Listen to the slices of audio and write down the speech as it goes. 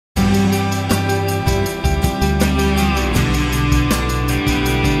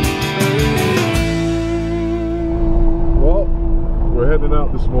going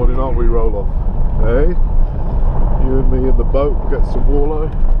out this morning, aren't we, Roloff? Hey? You and me in the boat, get some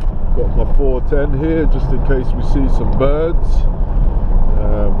walleye. Got my 410 here, just in case we see some birds.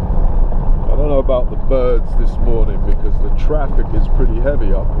 I don't know about the birds this morning because the traffic is pretty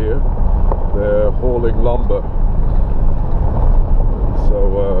heavy up here. They're hauling lumber.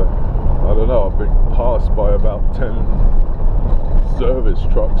 So, I don't know, I've been passed by about 10 service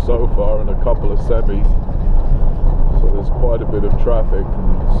trucks so far and a couple of semis. So there's quite a bit of traffic,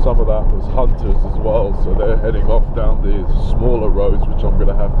 and some of that was hunters as well, so they're heading off down these smaller roads which I'm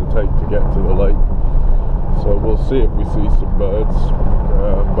going to have to take to get to the lake. So we'll see if we see some birds,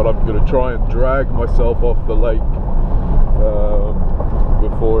 but I'm going to try and drag myself off the lake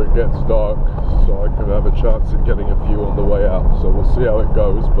before it gets dark, so I can have a chance at getting a few on the way out. So we'll see how it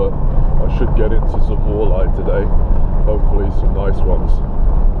goes, but I should get into some walleye today, hopefully some nice ones.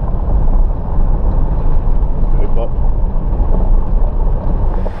 Hey, pup.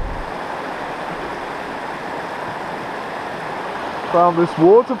 Found this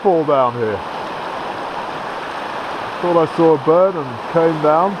waterfall down here. Thought I saw a bird and came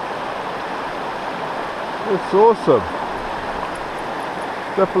down. It's awesome.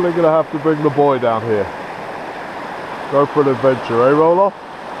 Definitely gonna have to bring the boy down here. Go for an adventure, eh, Roloff?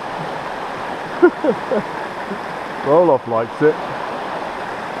 Roloff likes it.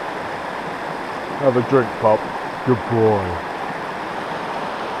 Have a drink, pup. Good boy.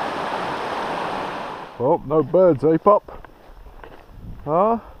 Oh, no birds, eh, pup?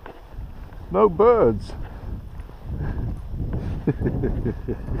 Huh? No birds.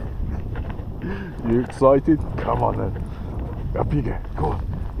 You excited? Come on then. Up you get. Go on.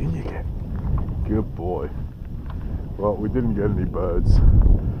 In you get. Good boy. Well, we didn't get any birds,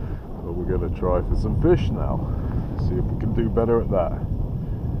 but we're going to try for some fish now. See if we can do better at that.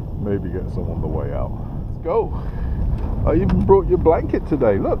 Maybe get some on the way out. Let's go. I even brought your blanket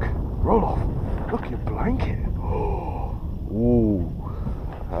today. Look. Roloff. Look, your blanket. Oh. Ooh.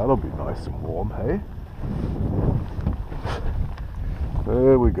 That'll be nice and warm, hey?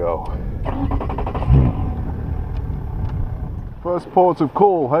 There we go. First port of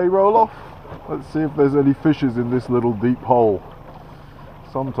call, hey, Roloff? Let's see if there's any fishes in this little deep hole.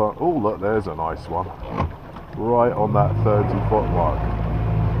 Sometimes, oh look, there's a nice one. Right on that 30-foot mark.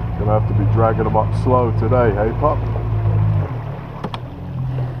 Gonna have to be dragging them up slow today, hey, pup?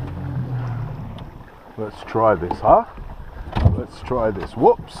 Let's try this, huh? Let's try this.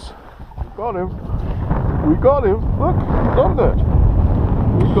 Whoops! Got him. We got him. Look, he's on there.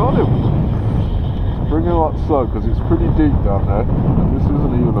 We got him. Bring him up slow because it's pretty deep down there. And this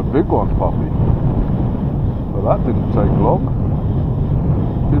isn't even a big one, puppy. But that didn't take long.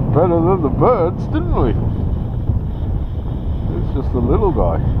 Did better than the birds, didn't we? It's just a little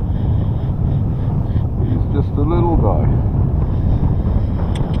guy. He's just a little guy.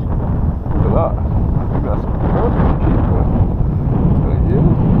 Look at that. I think that's a perfect keeper. Don't you?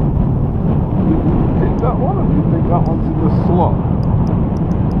 Did you keep that one, or do you think that one's in the slot?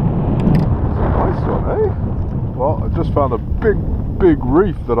 It's a nice one, eh? Well, I just found a big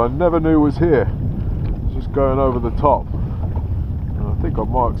reef that I never knew was here. It's just going over the top. And I think I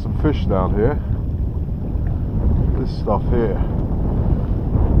marked some fish down here. This stuff here.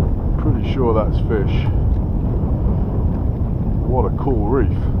 Pretty sure that's fish. What a cool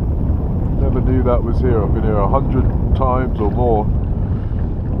reef. Never knew that was here. I've been here 100 times or more.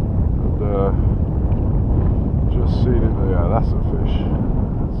 And just seen it there. Yeah, that's a fish.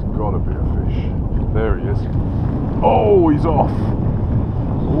 It's gotta be a fish. There he is. Oh, he's off.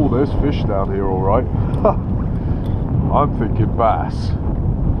 Oh, there's fish down here, alright. I'm thinking bass.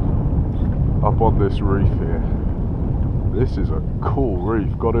 Up on this reef here. This is a cool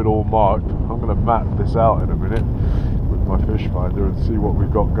reef. Got it all marked. I'm going to map this out in a minute with my fish finder and see what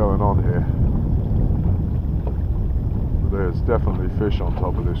we've got going on here. There's definitely fish on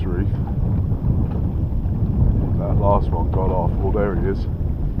top of this reef. That last one got off. Well, there he is.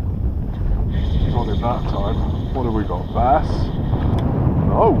 Not in that time. What have we got? Bass?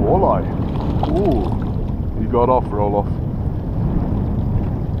 Oh, walleye. Ooh, he got off, Roloff.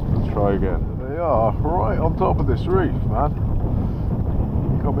 Let's try again. They are right on top of this reef, man.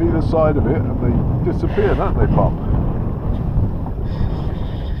 Come either side of it and they disappear, don't they, pup?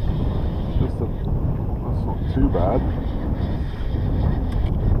 Just a, that's not too bad.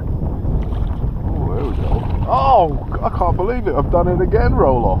 Oh, there we go. Oh, I can't believe it. I've done it again,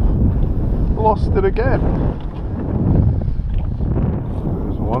 Roloff. Lost it again.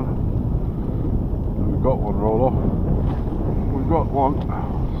 There's one. We've got one, Roloff. We've got one.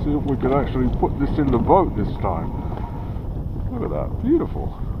 See if we can actually put this in the boat this time. Look at that,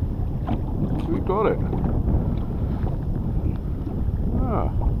 beautiful. We got it. Ah,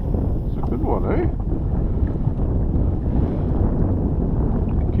 it's a good one, eh?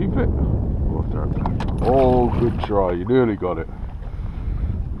 Keep it. Oh, good try. You nearly got it.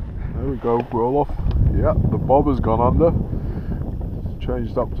 There we go. Roll off. Yeah, the bobber's gone under.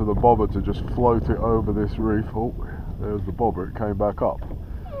 Changed up to the bobber to just float it over this reef. Oh, there's the bobber. It came back up.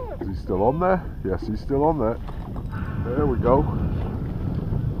 Is he still on there? Yes, he's still on there. There we go.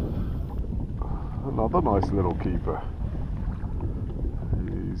 Another nice little keeper.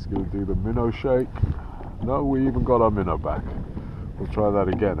 He's going to do the minnow shake. No, we even got our minnow back. We'll try that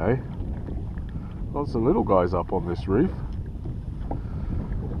again, eh? Lots of little guys up on this reef.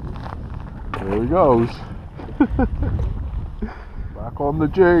 There he goes. Back on the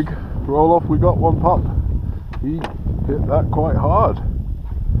jig. Roll off, we got one pup. He hit that quite hard.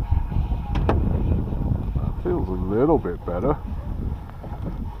 That feels a little bit better.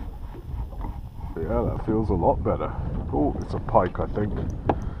 Yeah, that feels a lot better. Oh, it's a pike, I think.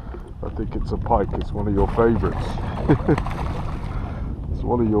 I think it's a pike. It's one of your favourites. It's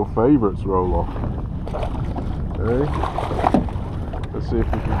one of your favourites, roll off. Okay. Let's see if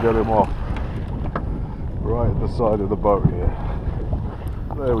we can get him off. Right at the side of the boat here.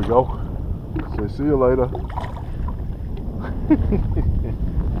 There we go. So see you later.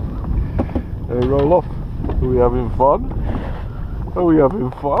 Hey, roll off. Are we having fun? Are we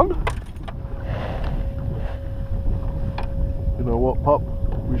having fun? You know what, pup?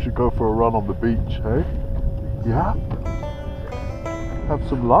 We should go for a run on the beach, hey? Yeah? Have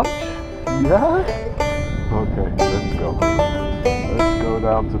some lunch? Yeah? Okay, let's go. Let's go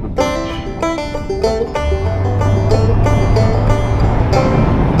down to the beach.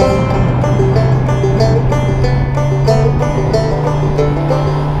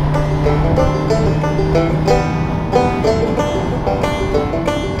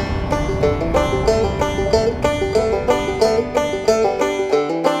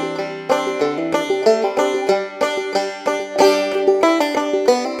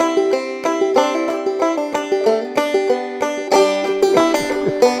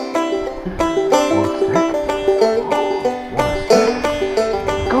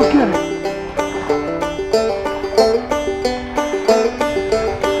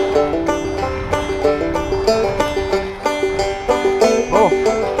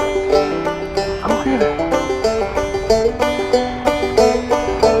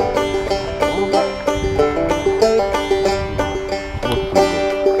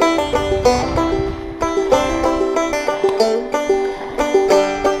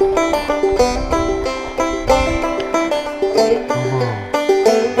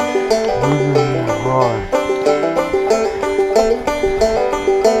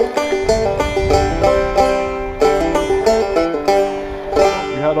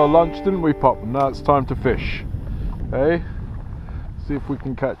 Lunch, didn't we, pup? And now it's time to fish. Hey, see if we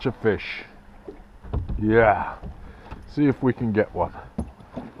can catch a fish. Yeah, see if we can get one.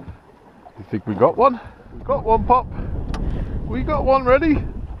 You think we got one? We got one, pup. We got one ready.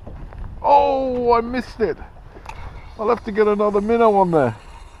 Oh, I missed it. I'll have to get another minnow on there.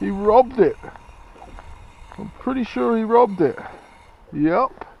 He robbed it. I'm pretty sure he robbed it.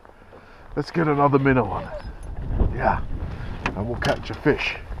 Yep. Let's get another minnow on it. Yeah, and we'll catch a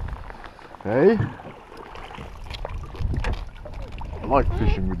fish. Hey, I like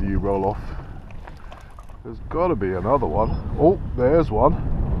fishing with you, roll off. There's got to be another one. Oh, there's one.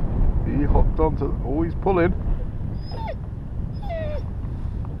 He hooked onto. Oh, he's pulling.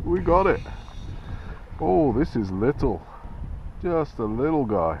 We got it. Oh, this is little. Just a little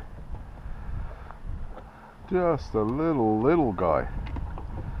guy. Just a little guy.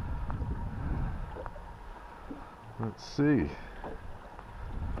 Let's see.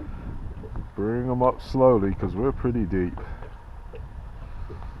 Bring them up slowly because we're pretty deep.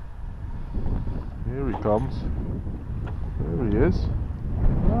 Here he comes. There he is.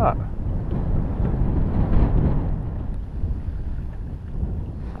 Ah.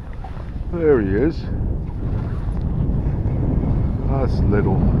 There he is. That's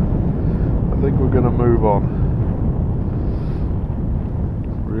little. I think we're going to move on.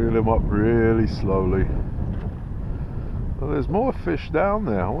 Reel him up really slowly. Well, there's more fish down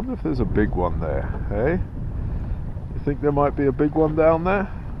there. I wonder if there's a big one there, hey? You think there might be a big one down there?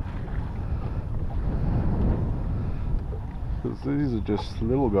 Because these are just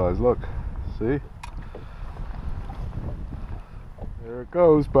little guys, look. See? There it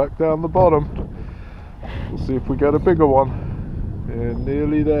goes, back down the bottom. We'll see if we get a bigger one. Yeah,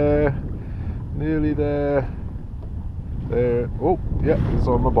 nearly there. Nearly there. There. Oh, yeah, it's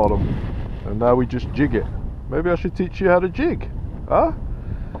on the bottom. And now we just jig it. Maybe I should teach you how to jig, huh?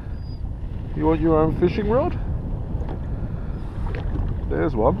 You want your own fishing rod?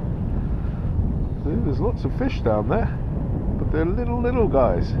 there's one. See, there's lots of fish down there, but they're little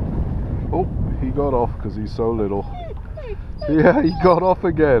guys. Oh, he got off because he's so little. Yeah, he got off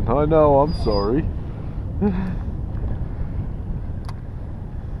again. I know, I'm sorry.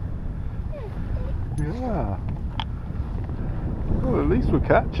 Yeah. Well, at least we're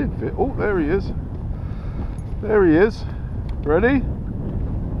catching fish. Oh, there he is. There he is. Ready?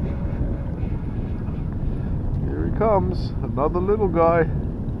 Here he comes. Another little guy.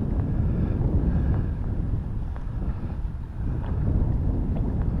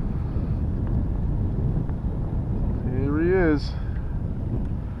 Here he is.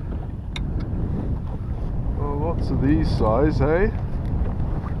 Oh, lots of these size, hey?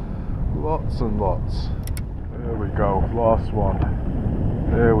 Lots and lots. There we go, last one.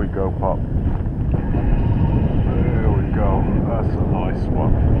 There we go, pup. There we go, that's a nice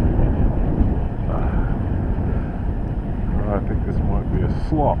one. I think this might be a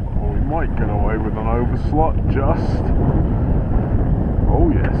slot, or we might get away with an overslot just. Oh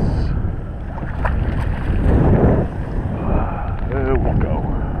yes. There we go.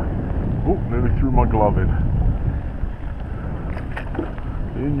 Oh, nearly threw my glove in.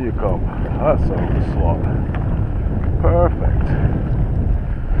 In you come. That's overslot. Perfect.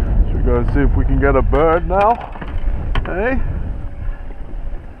 Should we go and see if we can get a bird now? Hey?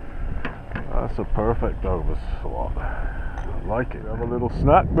 That's a perfect overslot. I like it. Have a little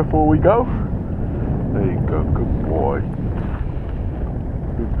snack before we go. There you go, good boy.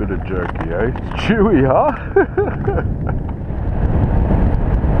 Good bit of jerky, eh? It's chewy, huh?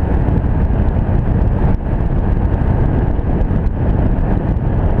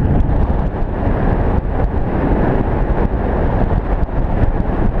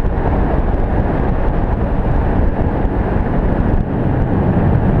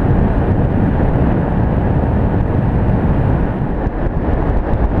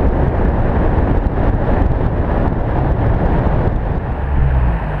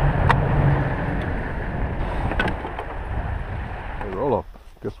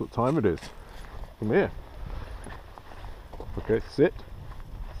 Guess what time it is? Come here. Okay, sit.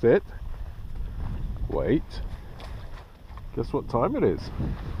 Sit. Wait. Guess what time it is?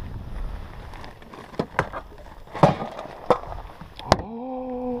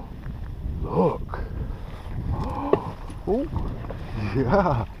 Oh, look. Oh,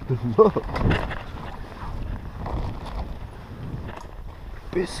 yeah, look.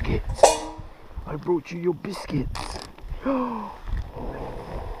 Biscuits. I brought you your biscuits.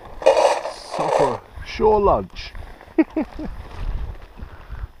 Supper, shore lunch.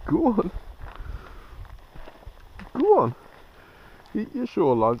 Go on. Go on. Eat your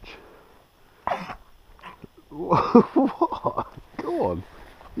shore lunch. What? Go on.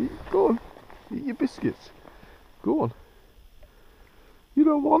 Go on. Eat your biscuits. Go on. You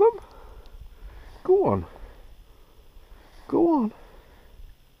don't want them? Go on. Go on.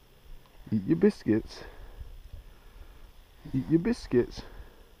 Eat your biscuits. Eat your biscuits.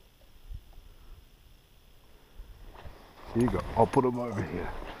 Here you go. I'll put them over here.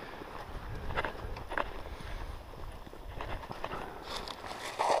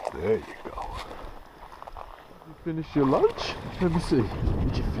 There you go. You finished your lunch? Let me see.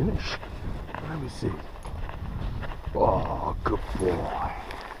 Did you finish? Let me see. Oh, good boy.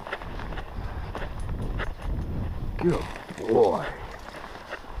 Good boy.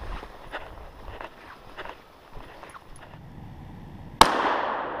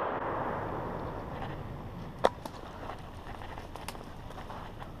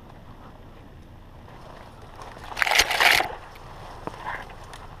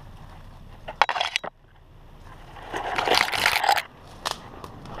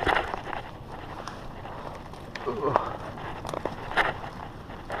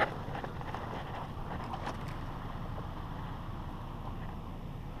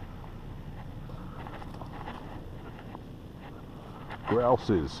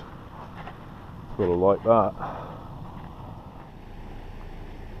 Grouses. Gotta like that.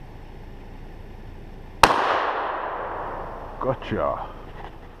 Gotcha.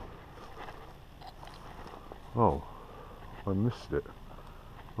 Oh, I missed it.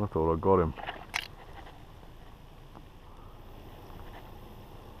 I thought I got him.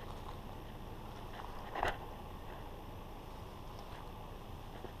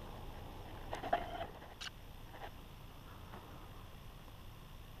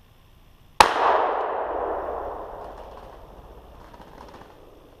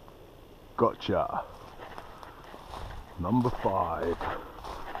 Gotcha. Number 5.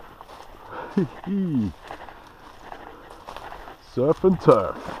 Surf and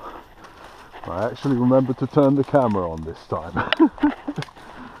turf. I actually remembered to turn the camera on this time.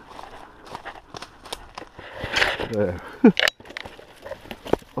 There.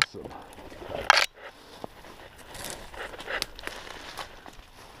 Awesome.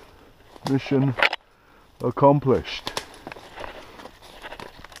 Mission accomplished.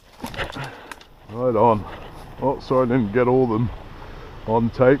 Right on. Oh, sorry I didn't get all of them on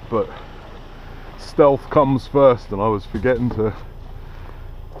tape, but stealth comes first and I was forgetting to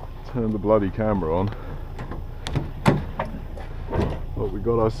turn the bloody camera on. But we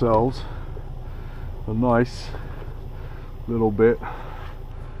got ourselves a nice little bit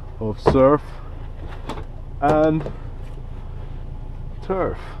of surf and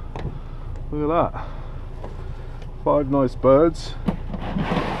turf. Look at that. 5 nice birds.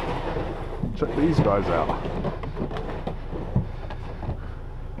 Check these guys out.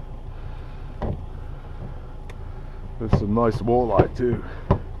 There's some nice walleye too.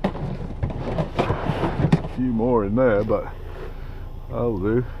 There's a few more in there, but that'll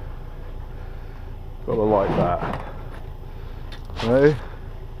do. Gotta like that. Hey,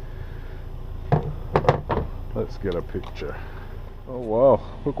 let's get a picture. Oh wow,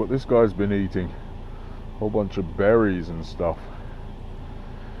 look what this guy's been eating. Whole bunch of berries and stuff.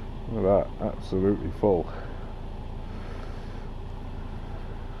 Look at that, absolutely full.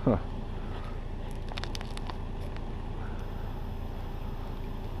 Huh.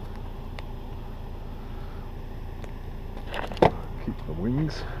 Keep the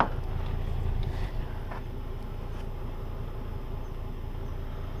wings.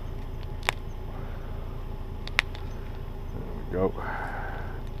 There we go.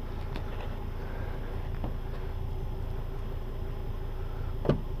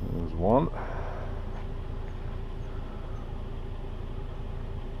 There's one.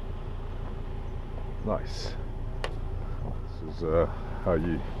 Nice. This is how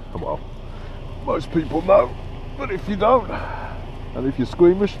you, well, most people know, but if you don't, and if you're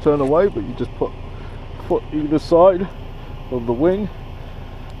squeamish, turn away, but you just put foot either side of the wing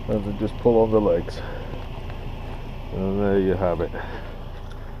and then just pull on the legs. And there you have it.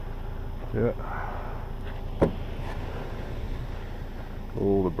 Yeah.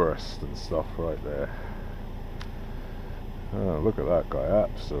 All the breast and stuff right there. Oh, look at that guy,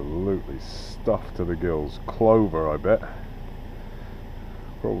 absolutely stuffed to the gills. Clover, I bet.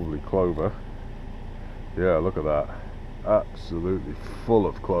 Probably clover. Yeah, look at that. Absolutely full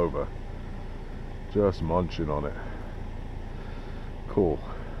of clover. Just munching on it. Cool.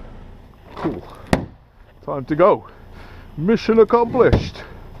 Cool. Time to go. Mission accomplished.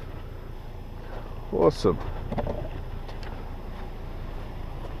 Awesome.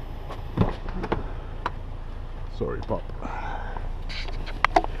 Sorry, Pop.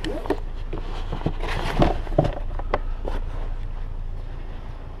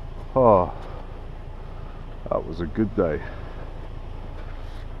 Oh, that was a good day.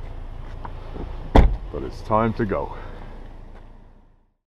 But it's time to go.